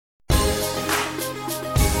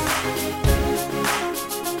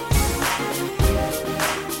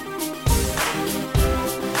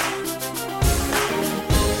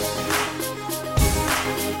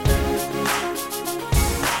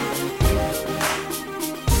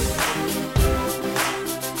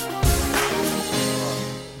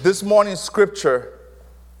This morning's scripture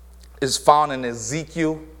is found in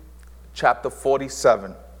Ezekiel chapter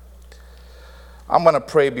 47. I'm going to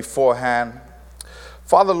pray beforehand.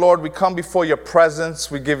 Father, Lord, we come before your presence.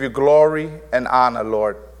 We give you glory and honor,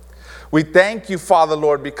 Lord. We thank you, Father,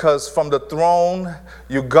 Lord, because from the throne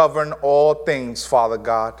you govern all things, Father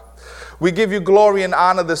God. We give you glory and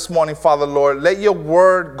honor this morning, Father, Lord. Let your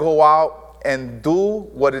word go out and do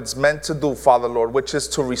what it's meant to do, Father, Lord, which is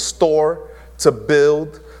to restore, to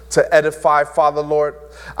build, to edify, Father, Lord.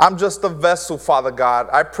 I'm just a vessel, Father God.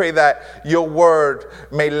 I pray that your word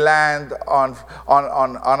may land on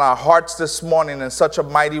our hearts this morning in such a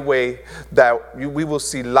mighty way that we will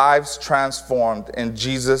see lives transformed in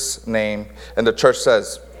Jesus' name. And the church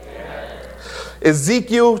says, amen.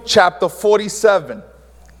 Ezekiel chapter 47,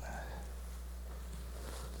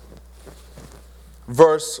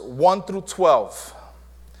 verse 1 through 12.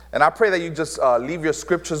 And I pray that you just leave your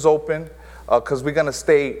scriptures open, because we're going to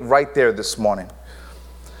stay right there this morning.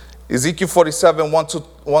 Ezekiel 47, 1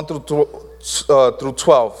 through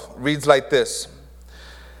 12 reads like this.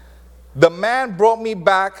 The man brought me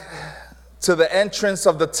back to the entrance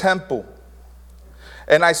of the temple,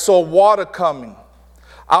 and I saw water coming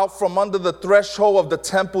out from under the threshold of the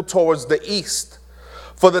temple towards the east,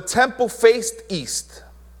 for the temple faced east.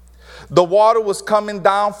 The water was coming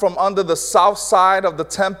down from under the south side of the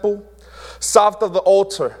temple, south of the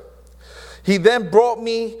altar. He then brought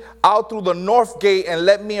me out through the north gate and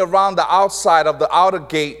led me around the outside of the outer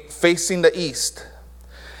gate facing the east.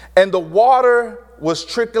 And the water was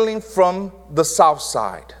trickling from the south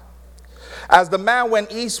side. As the man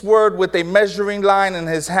went eastward with a measuring line in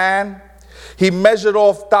his hand, he measured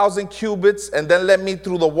off 1,000 cubits and then led me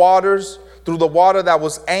through the water that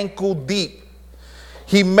was ankle deep.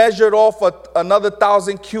 He measured off another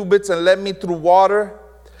 1,000 cubits and led me through water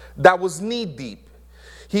that was knee deep.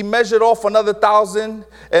 He measured off another 1,000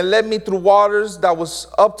 and led me through waters that was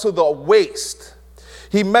up to the waist.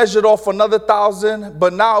 He measured off another 1,000,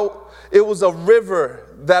 but now it was a river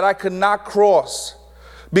that I could not cross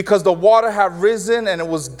because the water had risen and it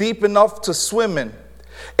was deep enough to swim in.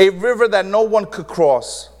 A river that no one could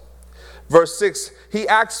cross. Verse 6, he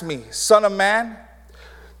asked me, Son of man,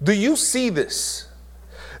 do you see this?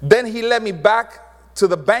 Then he led me back to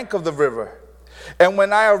the bank of the river. And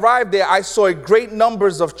when I arrived there, I saw great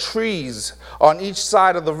numbers of trees on each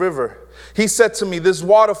side of the river. He said to me, this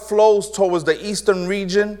water flows towards the eastern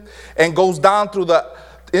region and goes down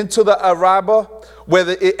into the Arabah, where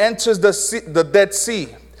it enters the Dead Sea.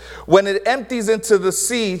 When it empties into the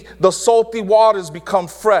sea, the salty waters become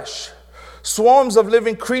fresh. Swarms of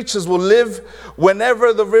living creatures will live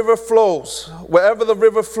wherever the river flows.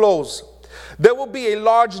 There will be a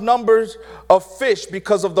large number of fish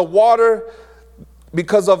because the water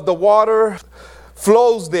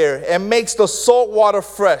flows there and makes the salt water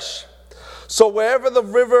fresh. So wherever the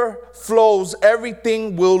river flows,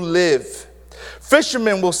 everything will live.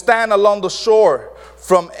 Fishermen will stand along the shore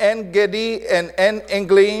from En Gedi and En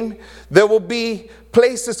Englim. There will be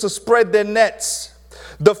places to spread their nets.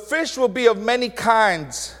 The fish will be of many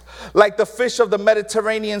kinds, like the fish of the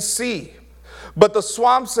Mediterranean Sea. But the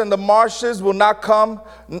swamps and the marshes will not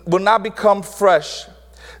become fresh.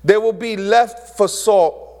 They will be left for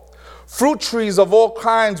salt. Fruit trees of all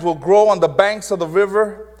kinds will grow on the banks of the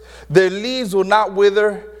river. Their leaves will not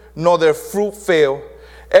wither, nor their fruit fail.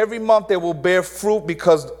 Every month they will bear fruit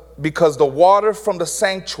because the water from the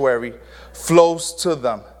sanctuary flows to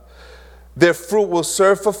them. Their fruit will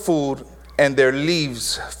serve for food, and their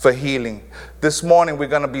leaves for healing. This morning we're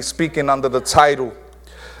going to be speaking under the title,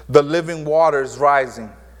 The Living Waters Rising.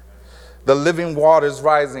 The living waters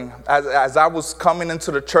rising. As I was coming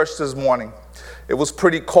into the church this morning, it was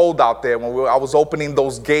pretty cold out there when I was opening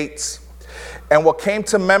those gates. And what came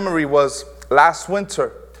to memory was last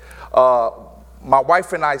winter, my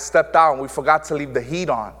wife and I stepped out and we forgot to leave the heat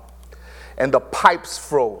on. And the pipes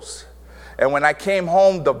froze. And when I came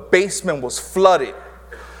home, the basement was flooded.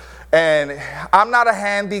 And I'm not a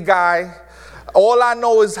handy guy. All I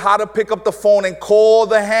know is how to pick up the phone and call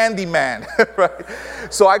the handyman, right?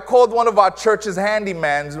 So I called one of our church's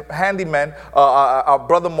handymen, our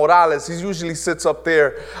brother Morales. He usually sits up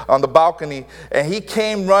there on the balcony. And he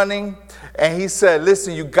came running and he said,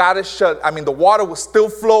 listen, you got to the water was still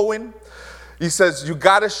flowing. He says, you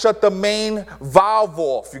got to shut the main valve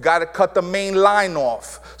off. You got to cut the main line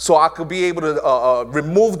off so I could be able to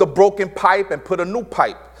remove the broken pipe and put a new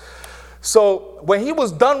pipe. So when he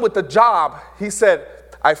was done with the job, he said,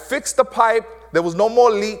 I fixed the pipe. There was no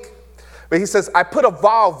more leak. But he says, I put a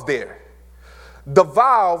valve there. The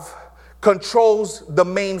valve controls the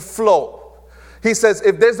main flow. He says,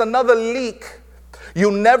 if there's another leak,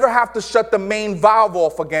 You never have to shut the main valve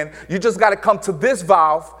off again. You just got to come to this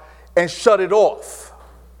valve and shut it off.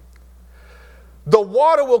 The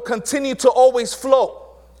water will continue to always flow.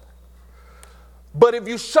 But if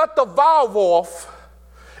you shut the valve off,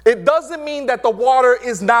 it doesn't mean that the water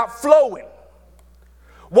is not flowing.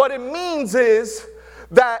 What it means is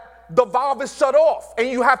that the valve is shut off and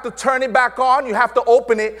you have to turn it back on. You have to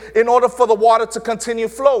open it in order for the water to continue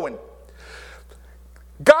flowing.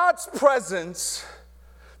 God's presence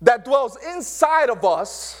that dwells inside of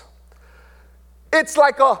us, it's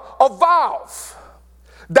like a valve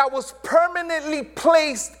that was permanently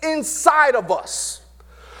placed inside of us.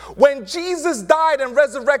 When Jesus died and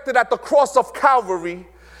resurrected at the cross of Calvary,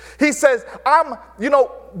 he says,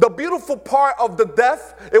 the beautiful part of the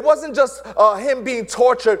death, it wasn't just him being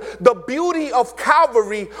tortured. The beauty of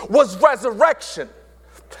Calvary was resurrection.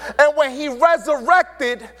 And when he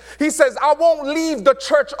resurrected, he says, I won't leave the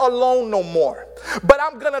church alone no more, but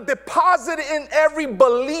I'm going to deposit in every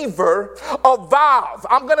believer a valve.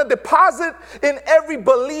 I'm going to deposit in every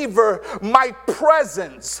believer my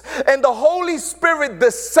presence. And the Holy Spirit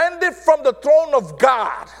descended from the throne of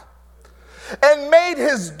God and made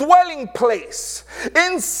his dwelling place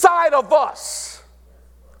inside of us.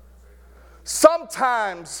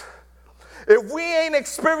 Sometimes, if we ain't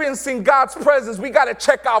experiencing God's presence, we got to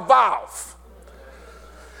check our valve.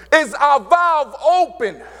 Is our valve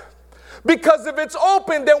open? Because if it's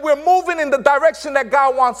open, then we're moving in the direction that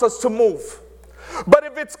God wants us to move. But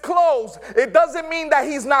if it's closed, it doesn't mean that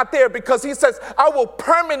he's not there, because he says, I will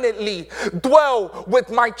permanently dwell with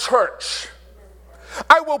my church.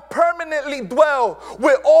 I will permanently dwell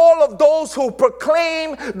with all of those who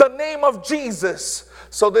proclaim the name of Jesus.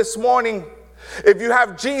 So this morning, if you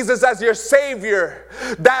have Jesus as your Savior,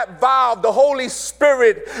 that valve, the Holy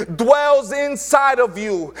Spirit, dwells inside of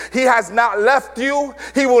you. He has not left you.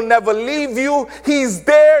 He will never leave you. He's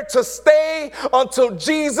there to stay until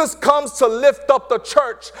Jesus comes to lift up the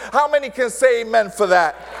church. How many can say amen for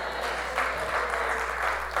that?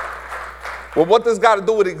 Well, what does got to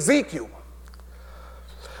do with Ezekiel?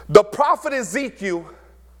 The prophet Ezekiel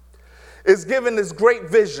is given this great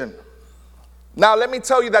vision. Now, let me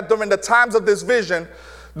tell you that during the times of this vision,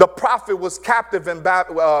 the prophet was captive in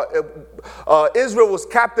Israel was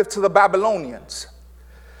captive to the Babylonians.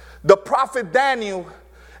 The prophet Daniel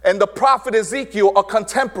and the prophet Ezekiel are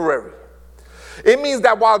contemporary. It means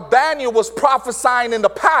that while Daniel was prophesying in the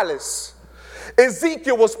palace,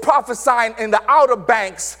 Ezekiel was prophesying in the outer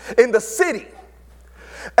banks in the city.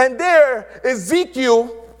 And there,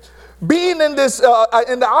 Ezekiel, being in this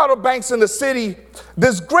in the outer banks in the city,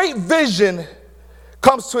 this great vision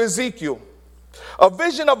comes to Ezekiel, a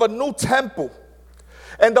vision of a new temple.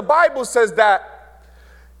 And the Bible says that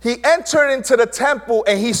he entered into the temple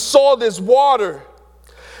and he saw this water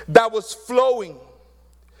that was flowing.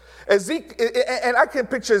 Ezekiel, and I can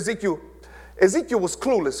picture Ezekiel. Ezekiel was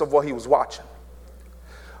clueless of what he was watching.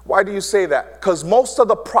 Why do you say that? Because most of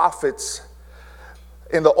the prophets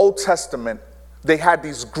in the Old Testament, they had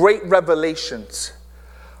these great revelations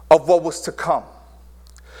of what was to come.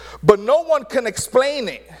 But no one can explain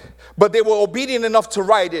it, but they were obedient enough to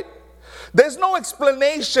write it. There's no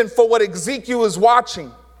explanation for what Ezekiel is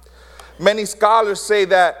watching. Many scholars say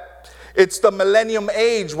that it's the millennium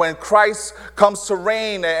age when Christ comes to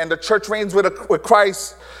reign and the church reigns with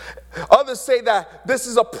Christ. Others say that this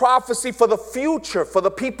is a prophecy for the future, for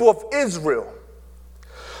the people of Israel.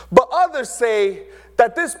 But others say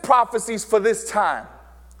that this prophecy is for this time.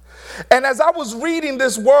 And as I was reading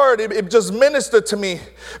this word, it just ministered to me,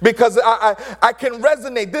 because I can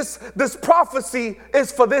resonate. This prophecy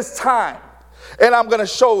is for this time. And I'm going to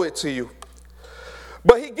show it to you.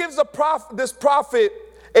 But he gives this prophet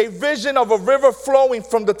a vision of a river flowing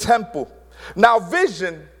from the temple. Now,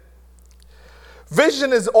 vision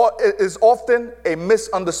is often a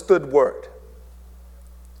misunderstood word.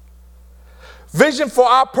 Vision for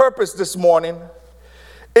our purpose this morning,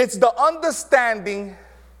 it's the understanding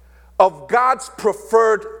of God's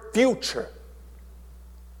preferred future.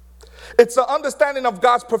 It's the understanding of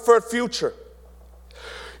God's preferred future.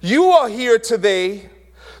 You are here today,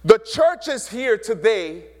 the church is here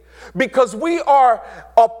today, because we are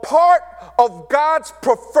a part of God's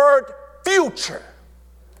preferred future.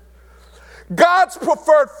 God's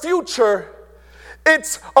preferred future,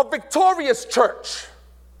 it's a victorious church.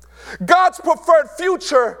 God's preferred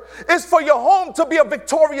future is for your home to be a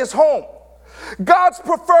victorious home. God's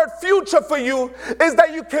preferred future for you is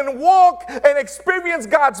that you can walk and experience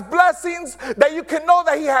God's blessings, that you can know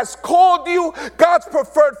that He has called you. God's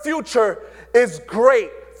preferred future is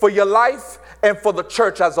great for your life and for the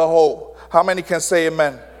church as a whole. How many can say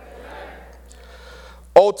amen?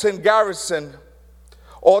 Alton Garrison,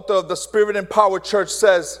 author of the Spirit Empowered Church,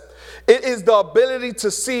 says, it is the ability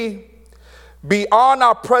to see beyond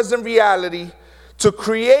our present reality, to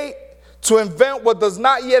create, to invent what does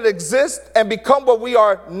not yet exist, and become what we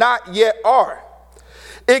are not yet are.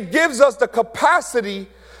 It gives us the capacity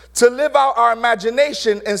to live out our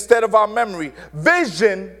imagination instead of our memory.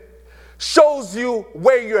 Vision shows you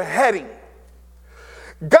where you're heading.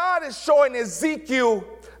 God is showing Ezekiel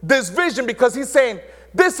this vision because he's saying,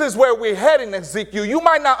 this is where we're heading, Ezekiel. You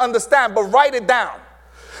might not understand, but write it down.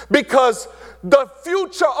 Because the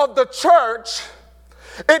future of the church,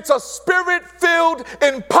 it's a spirit-filled,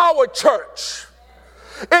 empowered church.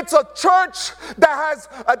 It's a church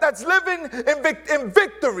that's living in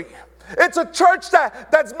victory. It's a church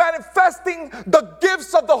that's manifesting the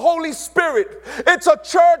gifts of the Holy Spirit. It's a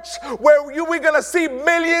church where we're going to see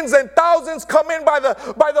millions and thousands come in by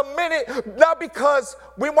the minute, not because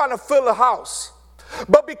we want to fill a house,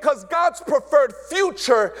 but because God's preferred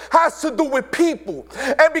future has to do with people.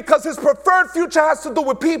 And because his preferred future has to do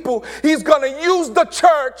with people, he's going to use the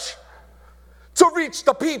church to reach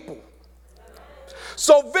the people.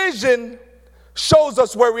 So vision shows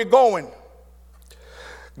us where we're going.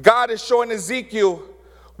 God is showing Ezekiel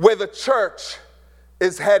where the church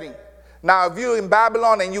is heading. Now, if you're in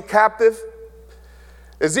Babylon and you're captive,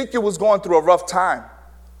 Ezekiel was going through a rough time.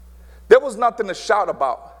 There was nothing to shout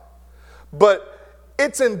about. But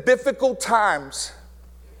it's in difficult times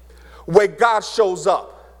where God shows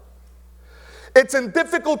up. It's in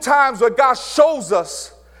difficult times where God shows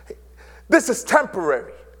us this is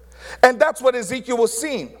temporary. And that's what Ezekiel was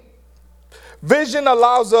seeing. Vision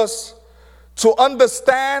allows us to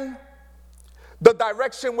understand the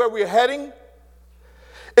direction where we're heading.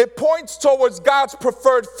 It points towards God's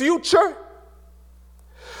preferred future,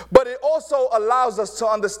 but it also allows us to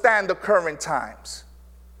understand the current times.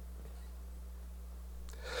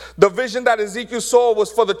 The vision that Ezekiel saw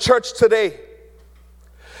was for the church today.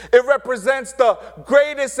 It represents the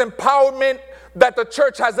greatest empowerment that the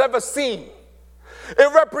church has ever seen.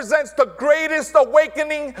 It represents the greatest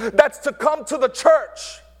awakening that's to come to the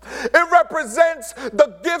church. It represents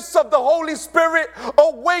the gifts of the Holy Spirit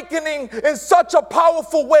awakening in such a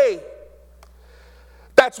powerful way.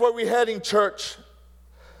 That's where we're heading, church.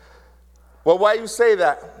 Well, why you say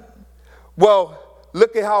that? Well,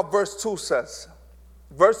 look at how verse 2 says.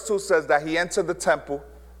 Verse 2 says that he entered the temple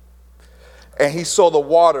and he saw the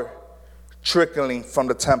water trickling from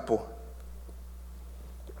the temple.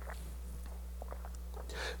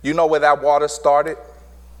 You know where that water started?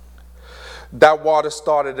 That water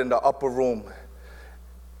started in the upper room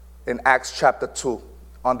in Acts chapter 2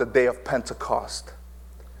 on the day of Pentecost.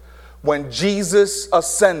 When Jesus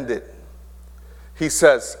ascended, he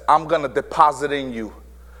says, I'm going to deposit in you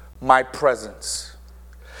my presence.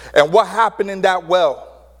 And what happened in that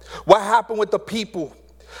well? What happened with the people?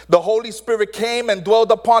 The Holy Spirit came and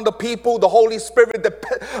dwelled upon the people. The Holy Spirit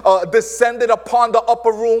descended upon the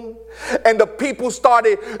upper room. And the people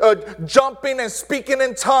started jumping and speaking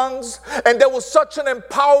in tongues. And there was such an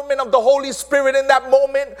empowerment of the Holy Spirit in that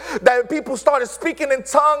moment that people started speaking in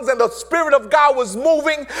tongues and the Spirit of God was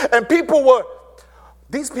moving. And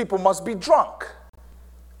these people must be drunk.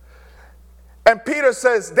 And Peter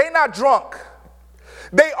says, they're not drunk.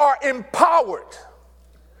 They are empowered.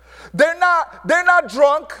 They're not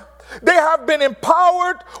drunk. They have been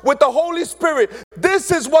empowered with the Holy Spirit.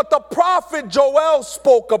 This is what the prophet Joel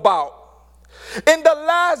spoke about. In the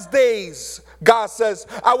last days, God says,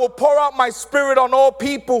 I will pour out my spirit on all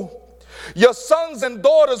people. Your sons and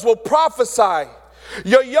daughters will prophesy.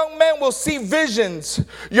 Your young men will see visions.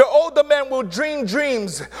 Your older men will dream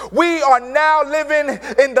dreams. We are now living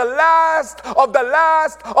in the last of the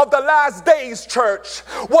last days, church.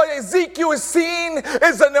 What Ezekiel is seeing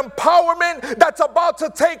is an empowerment that's about to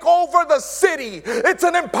take over the city. It's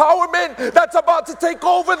an empowerment that's about to take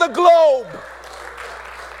over the globe.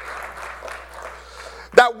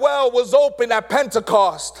 That well was open at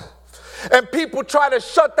Pentecost. And people try to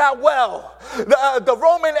shut that well. The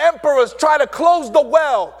Roman emperors try to close the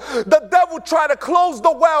well. The devil tried to close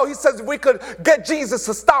the well. He says, if we could get Jesus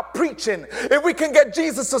to stop preaching, if we can get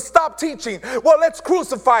Jesus to stop teaching, well, let's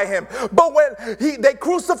crucify him. But when they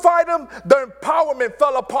crucified him, the empowerment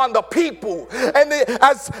fell upon the people. And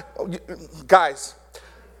guys,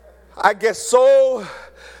 I get so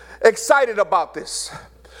excited about this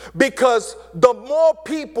because the more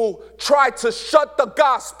people try to shut the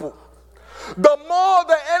gospel, the more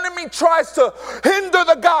the enemy tries to hinder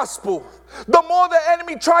the gospel, the more the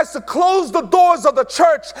enemy tries to close the doors of the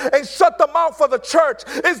church and shut the mouth of the church,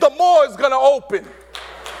 is the more it's going to open.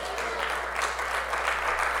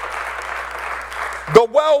 The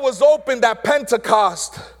well was opened at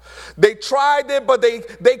Pentecost. They tried it, but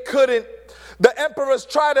they couldn't. The emperors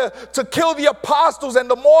tried to kill the apostles, and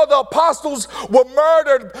the more the apostles were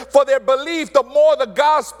murdered for their belief, the more the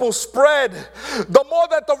gospel spread. The more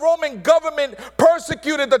that the Roman government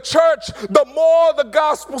persecuted the church, the more the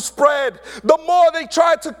gospel spread. The more they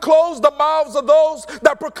tried to close the mouths of those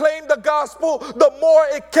that proclaimed the gospel, the more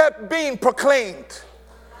it kept being proclaimed.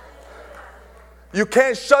 You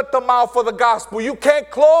can't shut the mouth of the gospel. You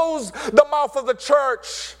can't close the mouth of the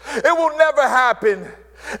church. It will never happen.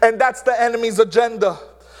 And that's the enemy's agenda.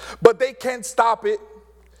 But they can't stop it.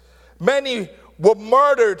 Many were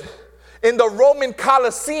murdered in the Roman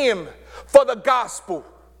Colosseum for the gospel.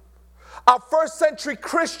 Our first century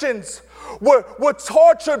Christians were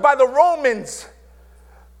tortured by the Romans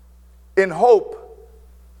in hope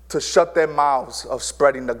to shut their mouths of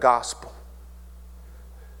spreading the gospel.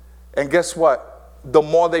 And guess what? The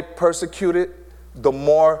more they persecuted, the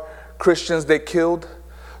more Christians they killed,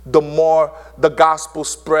 the more the gospel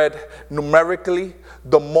spread numerically,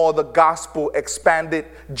 the more the gospel expanded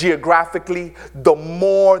geographically, the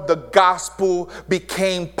more the gospel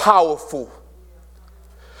became powerful.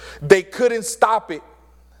 They couldn't stop it.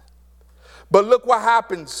 But look what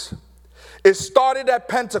happens. It started at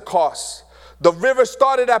Pentecost. The river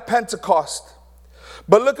started at Pentecost.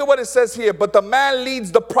 But look at what it says here. But the man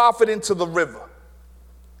leads the prophet into the river.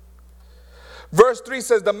 Verse 3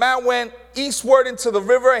 says, the man went eastward into the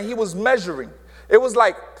river and he was measuring. It was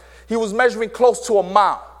like he was measuring close to a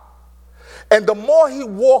mile. And the more he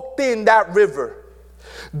walked in that river,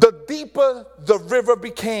 the deeper the river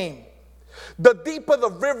became. The deeper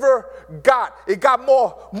the river got, it got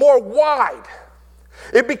more wide.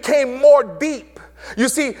 It became more deep. You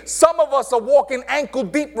see, some of us are walking ankle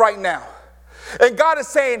deep right now. And God is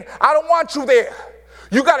saying, I don't want you there.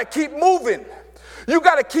 You got to keep moving. You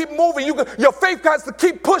got to keep moving. Your faith has to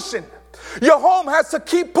keep pushing. Your home has to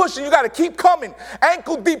keep pushing. You got to keep coming.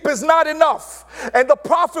 Ankle deep is not enough. And the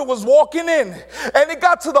prophet was walking in. And it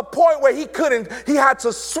got to the point where he had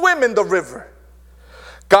to swim in the river.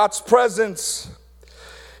 God's presence.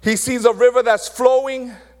 He sees a river that's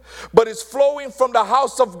flowing, but it's flowing from the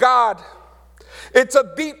house of God. It's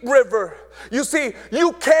a deep river. You see,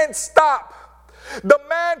 you can't stop. The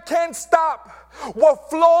man can't stop what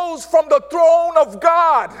flows from the throne of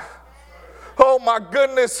God. Oh my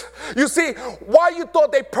goodness. You see, why you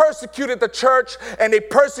thought they persecuted the church and they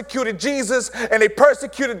persecuted Jesus and they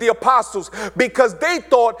persecuted the apostles? Because they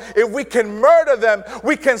thought if we can murder them,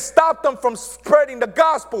 we can stop them from spreading the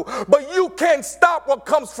gospel. But you can't stop what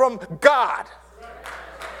comes from God.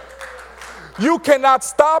 You cannot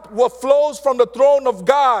stop what flows from the throne of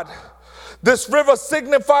God. This river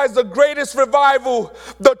signifies the greatest revival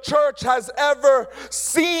the church has ever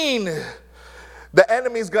seen. The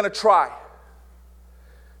enemy's going to try.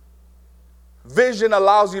 Vision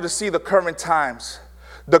allows you to see the current times.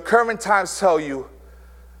 The current times tell you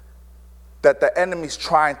that the enemy's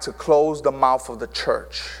trying to close the mouth of the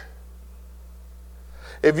church.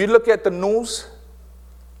 If you look at the news,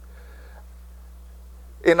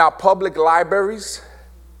 in our public libraries,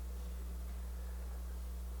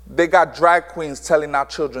 they got drag queens telling our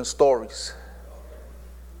children stories.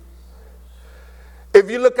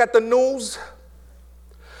 If you look at the news,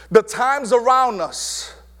 the times around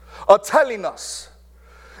us are telling us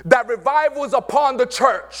that revival is upon the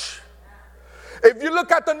church. If you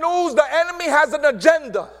look at the news, the enemy has an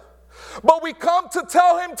agenda. But we come to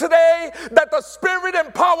tell him today that the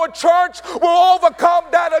Spirit-empowered church will overcome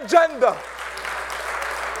that agenda.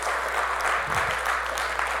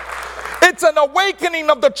 It's an awakening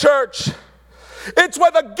of the church. It's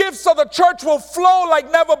where the gifts of the church will flow like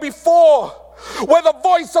never before. Where the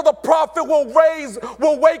voice of the prophet will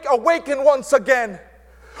awaken once again.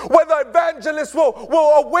 Where the evangelist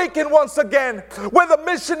will awaken once again. Where the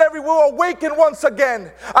missionary will awaken once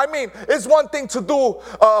again. I mean, it's one thing to do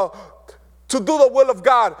the will of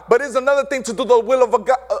God, but it's another thing to do the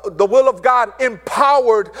will of God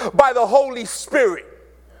empowered by the Holy Spirit.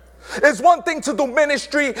 It's one thing to do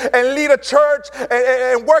ministry and lead a church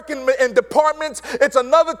and work in departments. It's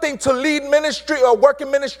another thing to lead ministry or work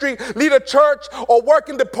in ministry, lead a church or work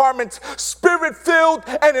in departments, Spirit-filled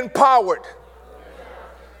and empowered.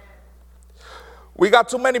 We got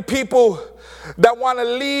too many people that want to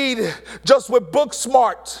lead just with book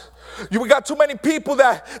smart. We got too many people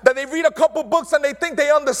that they read a couple books and they think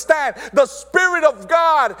they understand. The Spirit of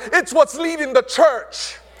God, it's what's leading the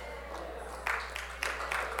church.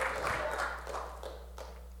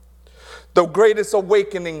 The greatest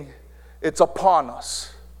awakening, it's upon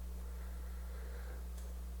us.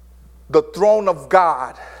 The throne of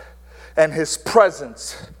God and His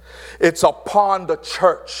presence, it's upon the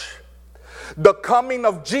church. The coming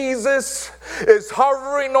of Jesus is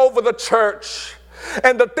hovering over the church.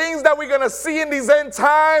 And the things that we're going to see in these end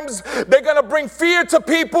times, they're going to bring fear to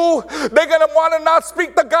people. They're going to want to not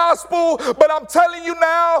speak the gospel. But I'm telling you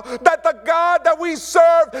now that the God that we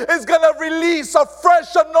serve is going to release a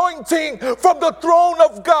fresh anointing from the throne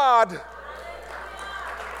of God.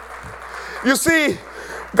 You see,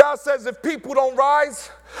 God says if people don't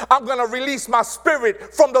rise, I'm going to release my spirit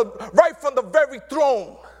right from the very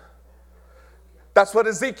throne. That's what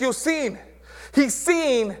Ezekiel's seen. He's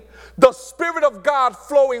seen the Spirit of God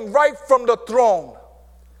flowing right from the throne.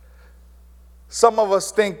 Some of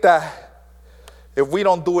us think that if we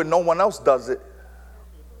don't do it, no one else does it.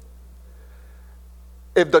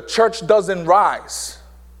 If the church doesn't rise,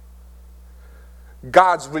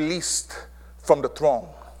 God's released from the throne.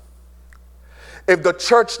 If the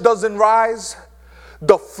church doesn't rise,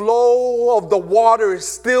 the flow of the water is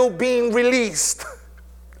still being released.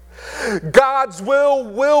 God's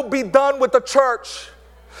will be done with the church.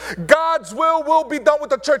 God's will be done with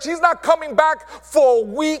the church. He's not coming back for a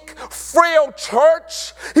weak, frail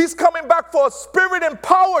church. He's coming back for a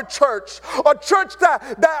spirit-empowered church. A church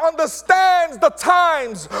that understands the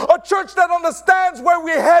times. A church that understands where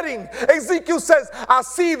we're heading. Ezekiel says, I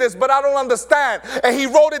see this, but I don't understand. And he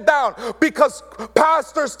wrote it down because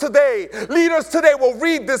pastors today, leaders today will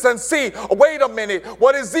read this and see, wait a minute,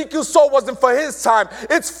 what Ezekiel saw wasn't for his time.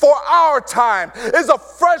 It's for our time. It's a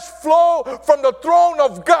fresh flow from the throne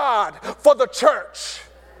of God for the church.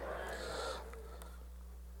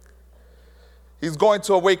 He's going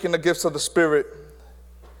to awaken the gifts of the Spirit.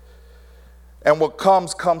 And what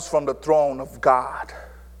comes from the throne of God.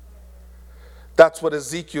 That's what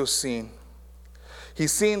Ezekiel's seen.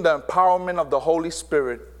 He's seen the empowerment of the Holy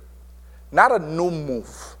Spirit. Not a new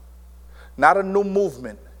move. Not a new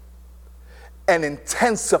movement. An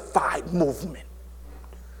intensified movement.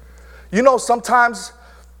 You know, sometimes,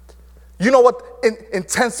 you know what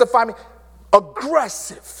intensify me?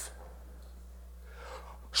 Aggressive.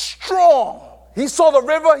 Strong. He saw the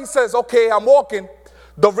river. He says, okay, I'm walking.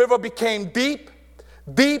 The river became deep,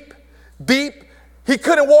 deep, deep. He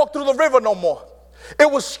couldn't walk through the river no more. It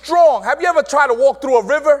was strong. Have you ever tried to walk through a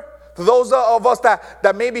river? For those of us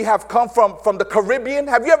that maybe have come from the Caribbean,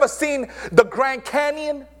 have you ever seen the Grand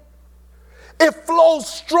Canyon? It flows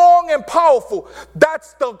strong and powerful.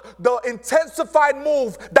 That's the intensified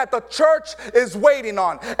move that the church is waiting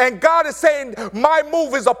on. And God is saying, my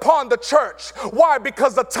move is upon the church. Why?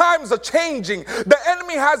 Because the times are changing. The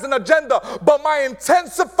enemy has an agenda, but my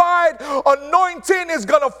intensified anointing is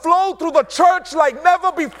going to flow through the church like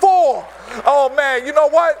never before. Oh man, you know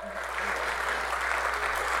what?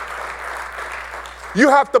 You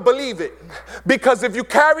have to believe it. Because if you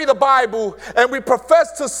carry the Bible and we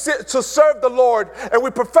profess to serve the Lord and we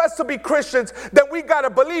profess to be Christians, then we got to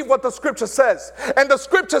believe what the scripture says. And the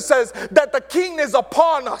scripture says that the king is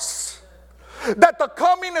upon us. That the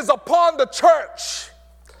coming is upon the church.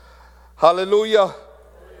 Hallelujah.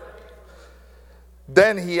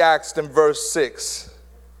 Then he asked in verse 6,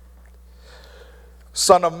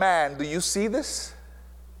 Son of man, do you see this?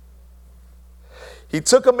 He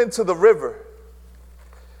took him into the river.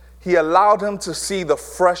 He allowed him to see the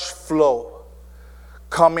fresh flow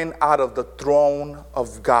coming out of the throne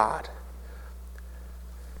of God.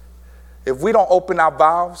 If we don't open our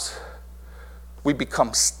valves, we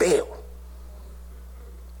become stale.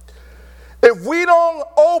 If we don't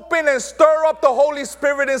open and stir up the Holy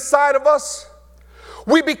Spirit inside of us,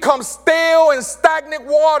 we become stale and stagnant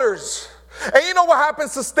waters. And you know what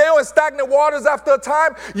happens to stale and stagnant waters after a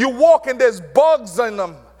time? You walk and there's bugs in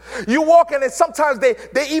them. You walk in and sometimes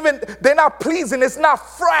they're not pleasing. It's not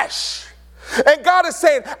fresh. And God is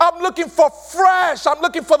saying, I'm looking for fresh. I'm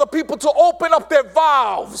looking for the people to open up their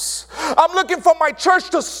valves. I'm looking for my church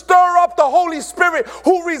to stir up the Holy Spirit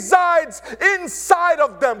who resides inside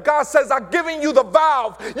of them. God says, I'm giving you the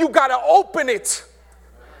valve. You got to open it.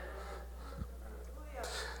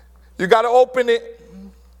 You got to open it.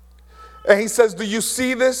 And he says, do you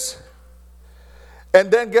see this?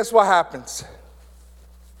 And then guess what happens?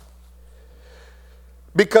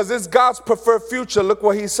 Because it's God's preferred future. Look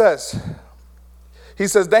what he says. He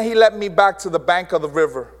says, then he led me back to the bank of the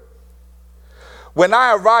river. When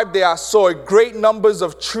I arrived there, I saw great numbers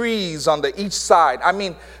of trees on each side. I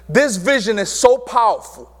mean, this vision is so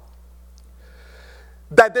powerful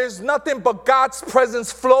that there's nothing but God's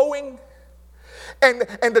presence flowing, and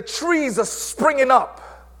the trees are springing up.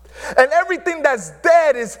 And everything that's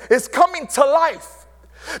dead is coming to life.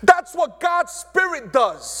 That's what God's Spirit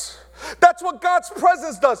does. That's what God's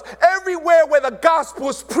presence does. Everywhere where the gospel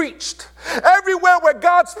is preached, everywhere where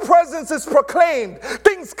God's presence is proclaimed,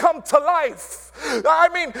 things come to life. I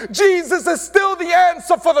mean, Jesus is still the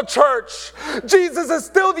answer for the church. Jesus is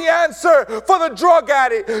still the answer for the drug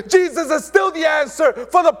addict. Jesus is still the answer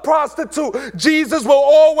for the prostitute. Jesus will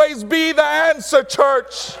always be the answer,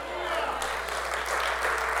 church.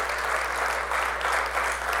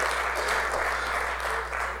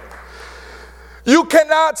 You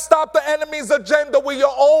cannot stop the enemy's agenda with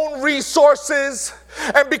your own resources.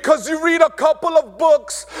 And because you read a couple of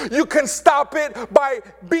books, you can stop it by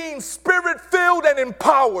being spirit-filled and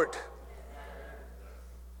empowered.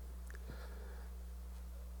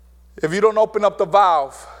 If you don't open up the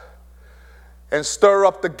valve and stir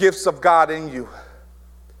up the gifts of God in you,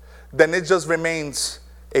 then it just remains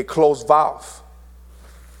a closed valve.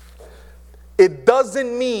 It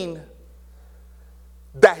doesn't mean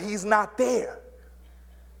that he's not there.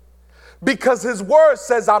 Because his word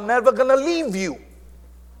says, I'm never going to leave you.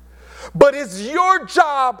 But it's your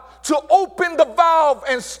job to open the valve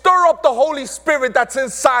and stir up the Holy Spirit that's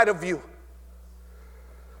inside of you.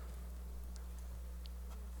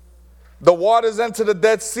 The waters enter the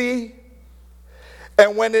Dead Sea,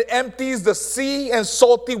 and when it empties, the sea and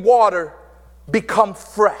salty water become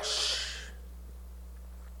fresh.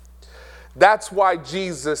 That's why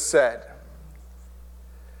Jesus said,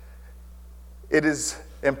 it is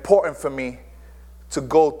important for me to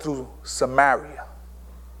go through Samaria.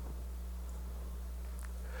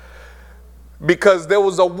 Because there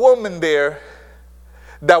was a woman there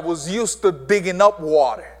that was used to digging up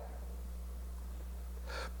water.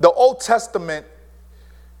 The Old Testament,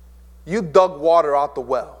 you dug water out the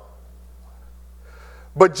well.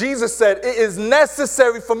 But Jesus said, it is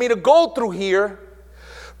necessary for me to go through here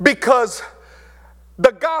because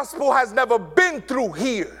the gospel has never been through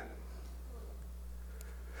here.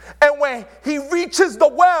 And when he reaches the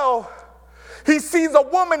well, he sees a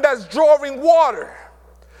woman that's drawing water.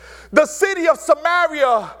 The city of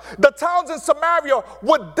Samaria, the towns in Samaria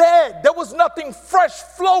were dead. There was nothing fresh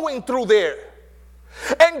flowing through there.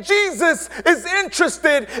 And Jesus is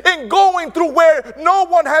interested in going through where no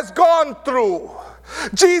one has gone through.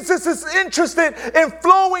 Jesus is interested in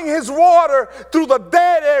flowing his water through the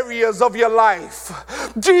dead areas of your life.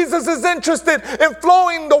 Jesus is interested in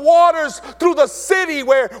flowing the waters through the city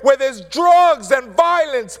where there's drugs and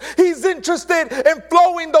violence. He's interested in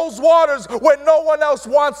flowing those waters where no one else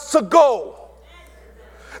wants to go.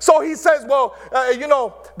 So he says, well,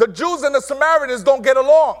 the Jews and the Samaritans don't get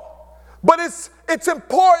along. But it's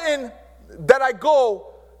important that I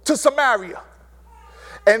go to Samaria.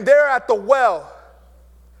 And there at the well,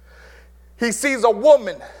 he sees a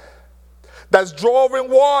woman that's drawing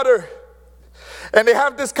water. And they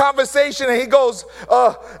have this conversation and he goes,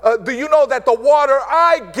 do you know that the water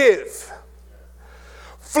I give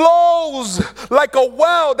flows like a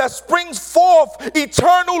well that springs forth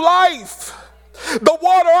eternal life? The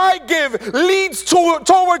water I give leads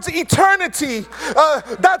towards eternity.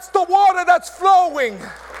 That's the water that's flowing.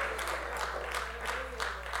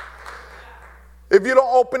 If you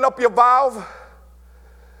don't open up your valve,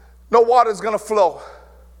 no water is going to flow.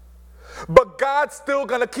 But God's still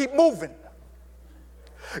going to keep moving.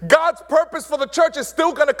 God's purpose for the church is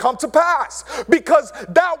still going to come to pass because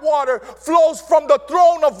that water flows from the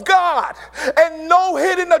throne of God. And no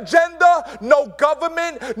hidden agenda, no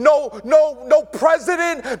government, no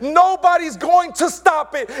president, nobody's going to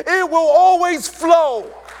stop it. It will always flow.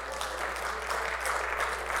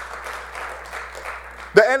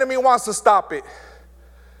 The enemy wants to stop it.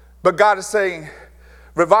 But God is saying,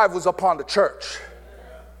 revival's upon the church.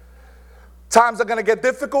 Times are going to get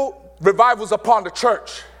difficult. Revival's upon the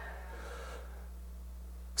church.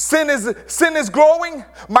 Sin is growing.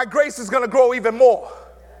 My grace is going to grow even more.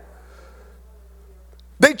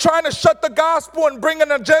 They trying to shut the gospel and bring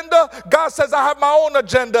an agenda. God says, I have my own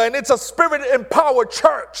agenda, and it's a spirit-empowered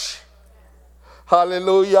church.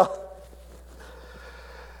 Hallelujah.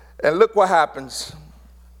 And look what happens.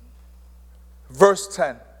 Verse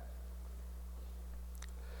 10.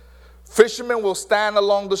 Fishermen will stand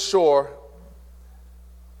along the shore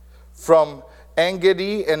from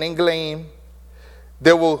En-Gedi and Eneglaim.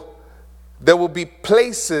 There will be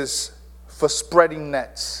places for spreading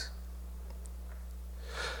nets.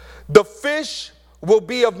 The fish will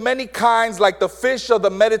be of many kinds, like the fish of the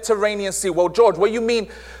Mediterranean Sea. Well, George, what do you mean?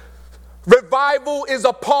 Revival is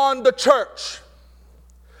upon the church.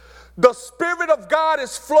 The Spirit of God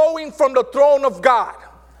is flowing from the throne of God.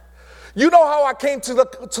 You know how I came to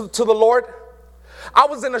the Lord? I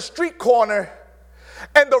was in a street corner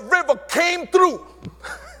and the river came through.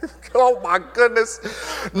 Oh my goodness.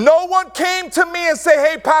 No one came to me and said,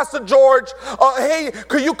 hey, Pastor George, hey,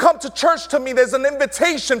 could you come to church to me? There's an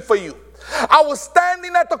invitation for you. I was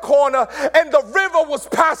standing at the corner and the river was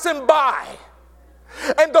passing by.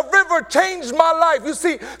 And the river changed my life. You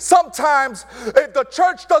see, sometimes if the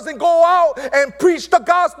church doesn't go out and preach the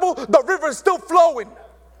gospel, the river is still flowing.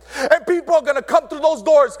 And people are going to come through those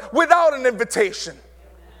doors without an invitation.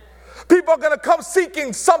 People are going to come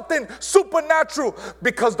seeking something supernatural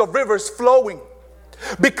because the river is flowing.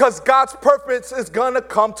 Because God's purpose is going to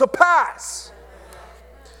come to pass.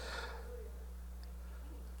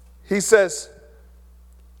 He says,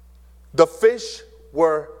 the fish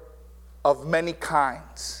were of many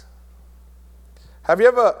kinds. Have you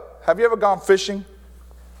ever gone fishing?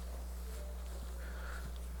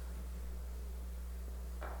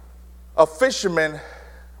 A fisherman,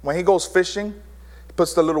 when he goes fishing, he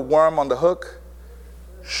puts the little worm on the hook.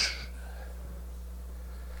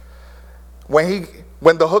 When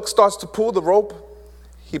the hook starts to pull the rope,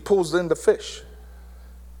 he pulls in the fish.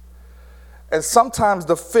 And sometimes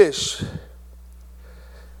the fish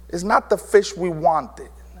is not the fish we wanted.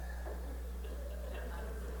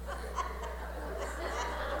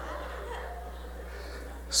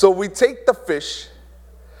 So we take the fish,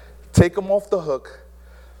 take him off the hook,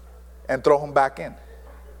 and throw him back in.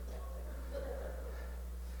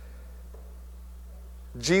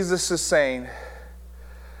 Jesus is saying,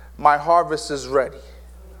 my harvest is ready.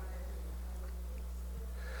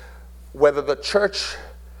 Whether the church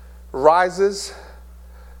rises,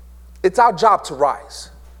 it's our job to rise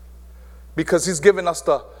because he's given us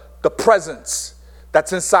the presence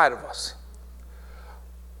that's inside of us.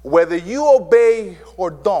 Whether you obey or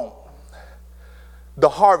don't, the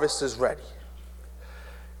harvest is ready.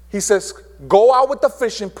 He says, go out with the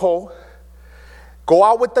fishing pole, go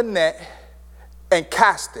out with the net, and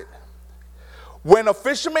cast it. When a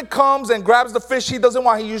fisherman comes and grabs the fish he doesn't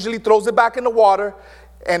want, he usually throws it back in the water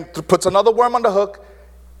and puts another worm on the hook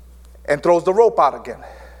and throws the rope out again.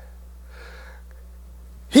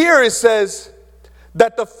 Here it says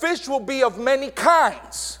that the fish will be of many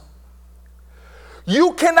kinds.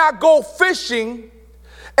 You cannot go fishing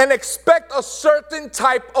and expect a certain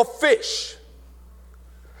type of fish.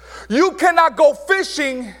 You cannot go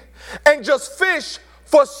fishing and just fish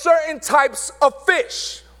for certain types of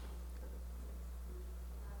fish.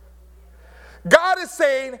 God is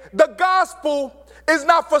saying the gospel is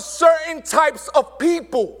not for certain types of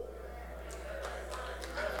people.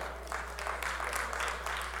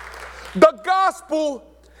 The gospel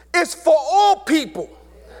is for all people.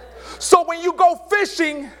 So when you go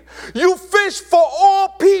fishing, you fish for all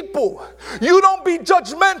people. You don't be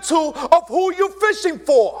judgmental of who you're fishing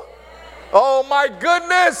for. Oh my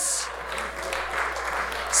goodness.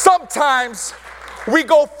 Sometimes we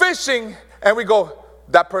go fishing and we go,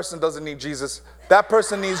 that person doesn't need Jesus. That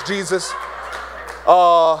person needs Jesus.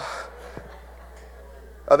 Are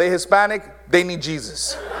they Hispanic? They need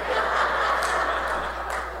Jesus.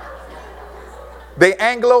 They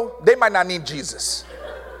Anglo? They might not need Jesus.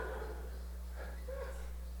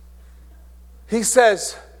 He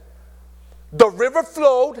says, the river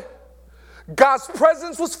flowed, God's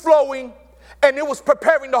presence was flowing, and it was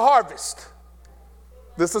preparing the harvest.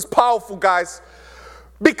 This is powerful, guys.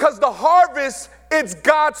 Because the harvest, it's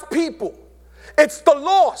God's people. It's the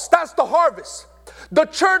lost. That's the harvest. The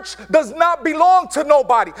church does not belong to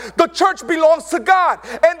nobody. The church belongs to God.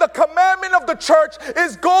 And the commandment of the church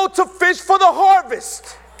is go to fish for the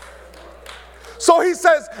harvest. So he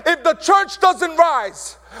says, if the church doesn't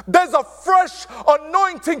rise, there's a fresh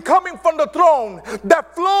anointing coming from the throne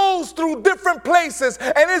that flows through different places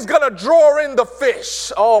and it's going to draw in the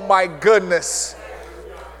fish. Oh my goodness.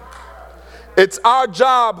 It's our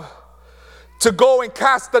job to go and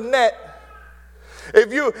cast the net.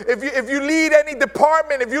 If you lead any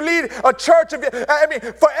department, if you lead a church,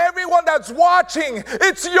 for everyone that's watching,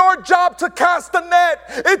 it's your job to cast the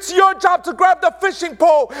net. It's your job to grab the fishing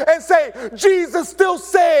pole and say, Jesus still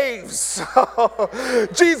saves.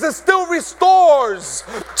 Jesus still restores.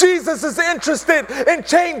 Jesus is interested in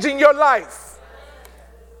changing your life.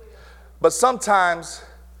 But sometimes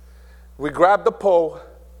we grab the pole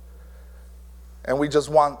and we just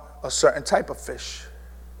want a certain type of fish.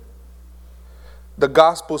 The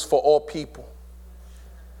gospel is for all people.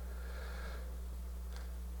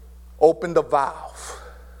 Open the valve.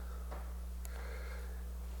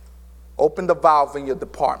 Open the valve in your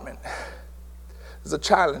department. It's a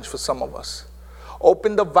challenge for some of us.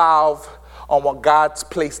 Open the valve on what God's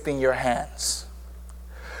placed in your hands.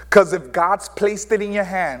 Because if God's placed it in your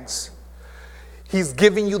hands, He's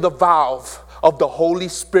giving you the valve of the Holy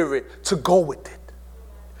Spirit to go with it.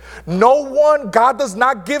 God does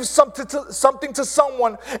not give something to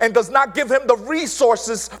someone and does not give him the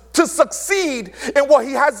resources to succeed in what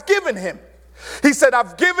he has given him. He said,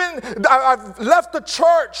 I've left the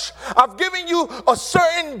church. I've given you a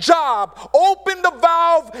certain job. Open the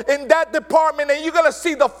valve in that department and you're going to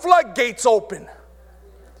see the floodgates open.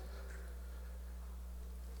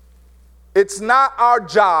 It's not our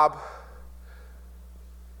job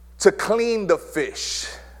to clean the fish.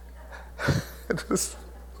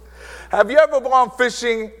 Have you ever gone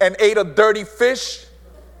fishing and ate a dirty fish?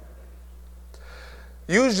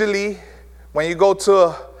 Usually, when you go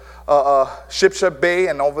to Shipshead Bay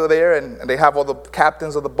and over there, and they have all the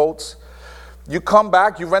captains of the boats, you come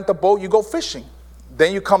back, you rent a boat, you go fishing.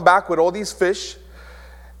 Then you come back with all these fish,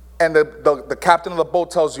 and the captain of the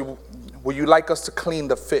boat tells you, would you like us to clean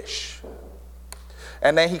the fish?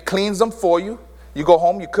 And then he cleans them for you. You go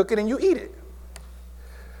home, you cook it, and you eat it.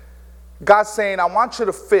 God's saying, I want you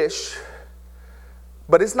to fish,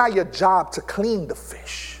 but it's not your job to clean the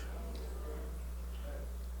fish.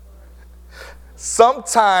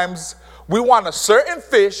 Sometimes we want a certain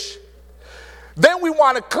fish, then we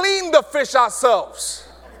want to clean the fish ourselves.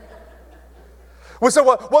 We say,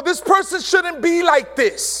 well, this person shouldn't be like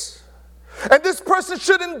this. And this person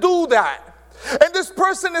shouldn't do that. And this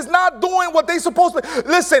person is not doing what they're supposed to.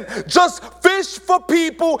 Listen, just fish for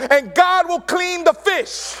people and God will clean the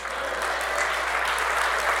fish.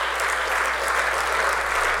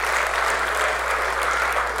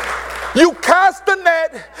 You cast the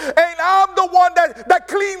net, and I'm the one that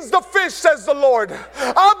cleans the fish, says the Lord.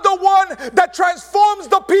 I'm the one that transforms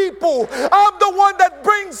the people. I'm the one that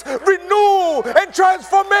brings renewal and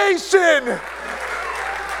transformation.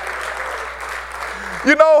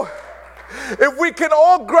 You know, if we can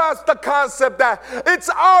all grasp the concept that it's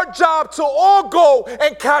our job to all go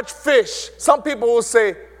and catch fish. Some people will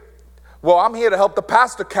say, well, I'm here to help the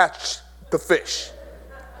pastor catch the fish.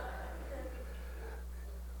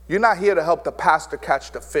 You're not here to help the pastor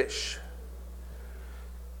catch the fish.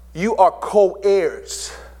 You are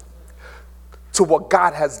co-heirs to what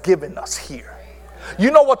God has given us here.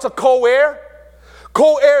 You know what's a co-heir?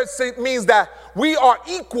 Co-heir means that we are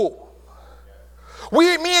equal. Me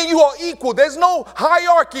and you are equal. There's no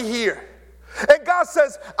hierarchy here. And God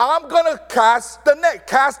says, I'm going to cast the net.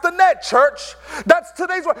 Cast the net, church. That's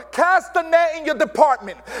today's word. Cast the net in your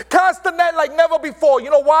department. Cast the net like never before. You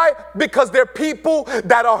know why? Because there are people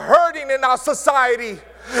that are hurting in our society.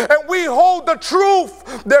 And we hold the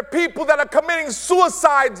truth. There are people that are committing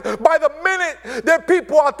suicides by the minute. There are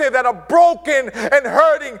people out there that are broken and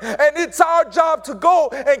hurting. And it's our job to go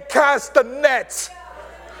and cast the net.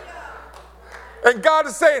 And God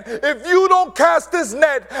is saying, if you don't cast this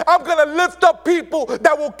net, I'm going to lift up people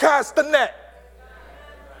that will cast the net.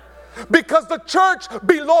 Because the church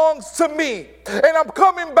belongs to me. And I'm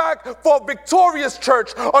coming back for a victorious church.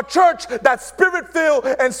 A church that's spirit-filled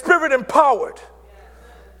and spirit-empowered.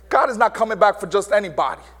 God is not coming back for just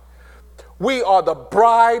anybody. We are the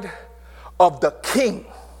bride of the King.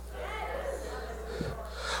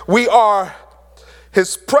 We are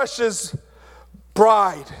his precious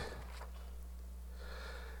bride.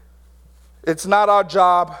 It's not our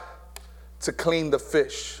job to clean the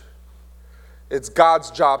fish. It's God's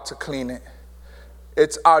job to clean it.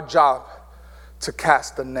 It's our job to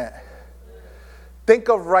cast the net. Think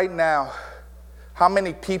of right now how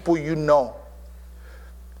many people you know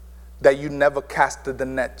that you never casted the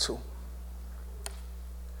net to.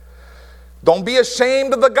 Don't be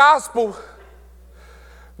ashamed of the gospel,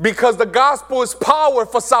 because the gospel is power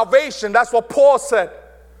for salvation. That's what Paul said.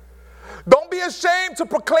 Don't be ashamed to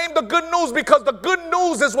proclaim the good news, because the good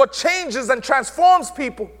news is what changes and transforms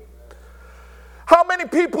people. How many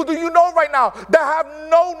people do you know right now that have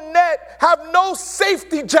no net, have no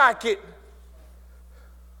safety jacket?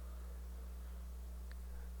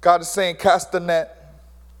 God is saying, cast the net.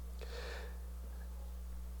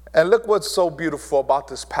 And look what's so beautiful about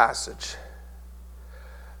this passage.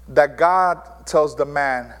 That God tells the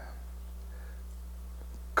man,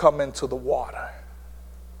 come into the water.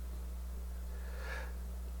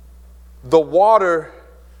 The water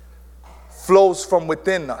flows from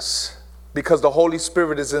within us because the Holy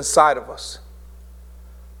Spirit is inside of us.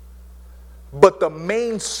 But the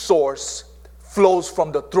main source flows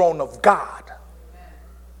from the throne of God.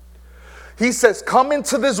 He says, come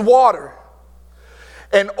into this water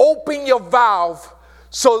and open your valve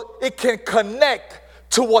so it can connect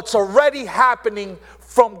to what's already happening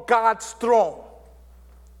from God's throne.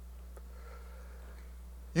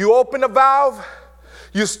 You open the valve,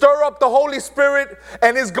 you stir up the Holy Spirit,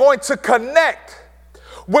 and it's going to connect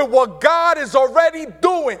with what God is already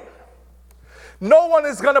doing. No one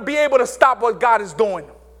is going to be able to stop what God is doing.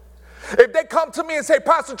 If they come to me and say,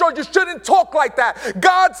 Pastor George, you shouldn't talk like that.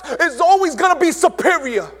 God is always going to be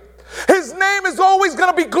superior. His name is always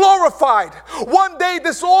going to be glorified. One day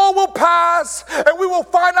this all will pass and we will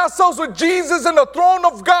find ourselves with Jesus in the throne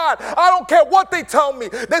of God. I don't care what they tell me.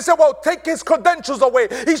 They say, well, take his credentials away.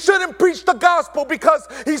 He shouldn't preach the gospel because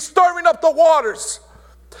he's stirring up the waters.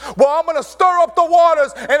 Well, I'm going to stir up the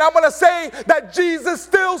waters and I'm going to say that Jesus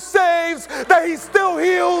still saves, that he still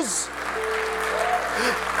heals.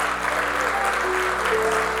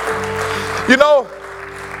 You know,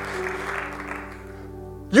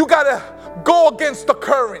 you got to go against the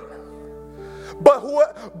current. But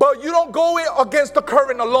you don't go against the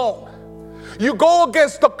current alone. You go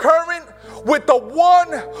against the current with the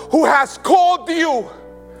one who has called you,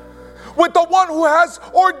 with the one who has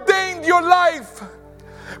ordained your life.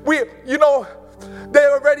 There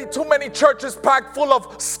are already too many churches packed full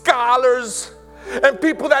of scholars and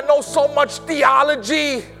people that know so much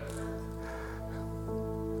theology.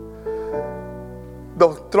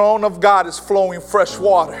 The throne of God is flowing fresh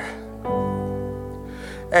water.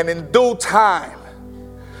 And in due time,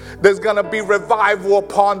 there's going to be revival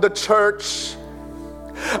upon the church.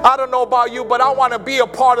 I don't know about you, but I want to be a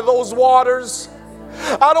part of those waters.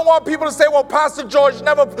 I don't want people to say, well, Pastor George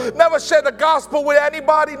never shared the gospel with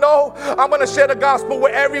anybody. No, I'm going to share the gospel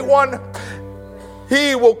with everyone.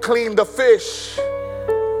 He will clean the fish.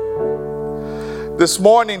 This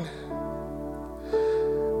morning,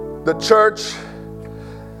 the church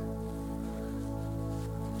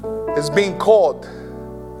is being called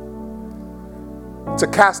to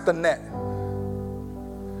cast the net.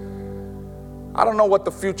 I don't know what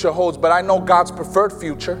the future holds, but I know God's preferred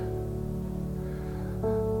future.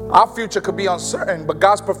 Our future could be uncertain, but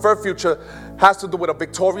God's preferred future has to do with a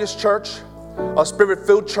victorious church, a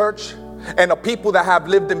spirit-filled church, and a people that have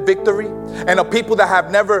lived in victory, and a people that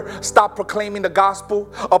have never stopped proclaiming the gospel,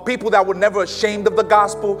 a people that were never ashamed of the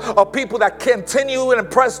gospel, a people that continued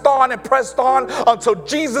and pressed on until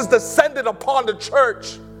Jesus descended upon the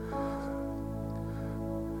church.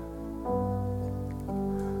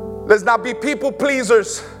 Let's not be people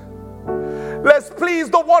pleasers. Let's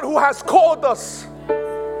please the one who has called us.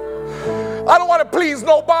 I don't want to please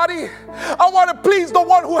nobody. I want to please the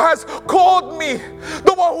one who has called me,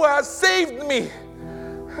 the one who has saved me.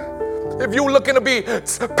 If you're looking to be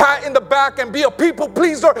pat in the back and be a people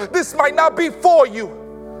pleaser, this might not be for you.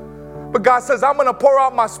 But God says, I'm going to pour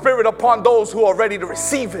out my spirit upon those who are ready to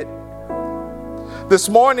receive it. This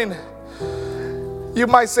morning, you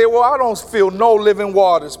might say, well, I don't feel no living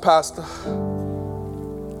waters, Pastor.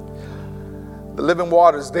 The living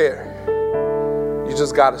water's there. You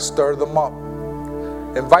just got to stir them up.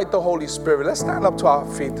 Invite the Holy Spirit. Let's stand up to our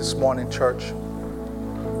feet this morning, church.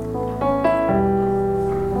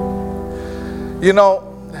 You know,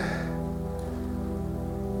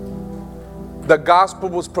 the gospel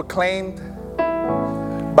was proclaimed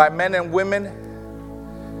by men and women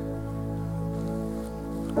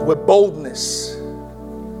with boldness,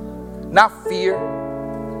 not fear,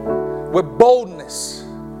 with boldness.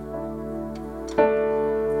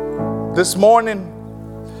 This morning,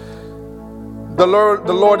 the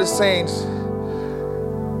Lord is saying,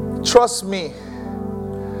 trust me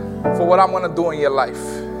for what I'm going to do in your life.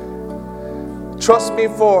 Trust me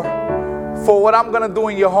for what I'm going to do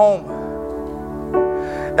in your home.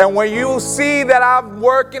 And when you see that I'm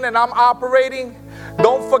working and I'm operating,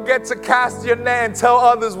 don't forget to cast your net and tell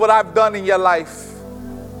others what I've done in your life.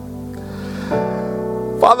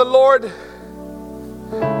 Father, Lord,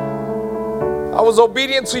 I was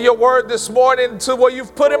obedient to your word this morning, to what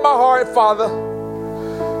you've put in my heart, Father.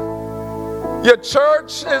 Your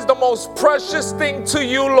church is the most precious thing to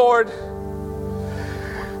you, Lord.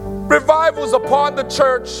 Revival's upon the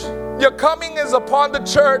church. Your coming is upon the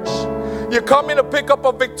church. You're coming to pick up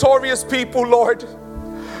a victorious people, Lord.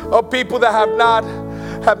 A people that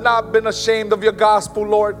have not been ashamed of your gospel,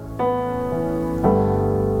 Lord.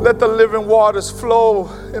 Let the living waters flow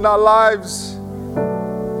in our lives.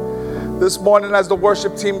 This morning, as the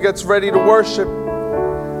worship team gets ready to worship,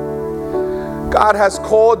 God has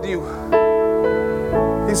called you.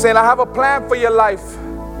 He's saying, I have a plan for your life.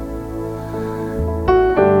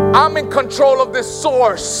 I'm in control of this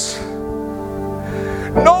source.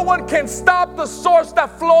 No one can stop the source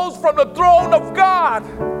that flows from the throne of God.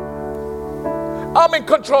 I'm in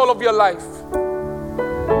control of your life.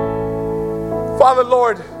 Father,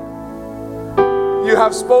 Lord, you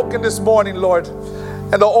have spoken this morning, Lord,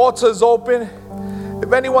 and the altar is open.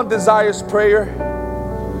 If anyone desires prayer,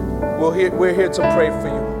 we're here to pray for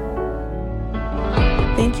you.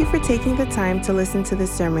 Thank you for taking the time to listen to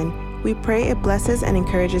this sermon. We pray it blesses and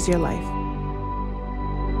encourages your life.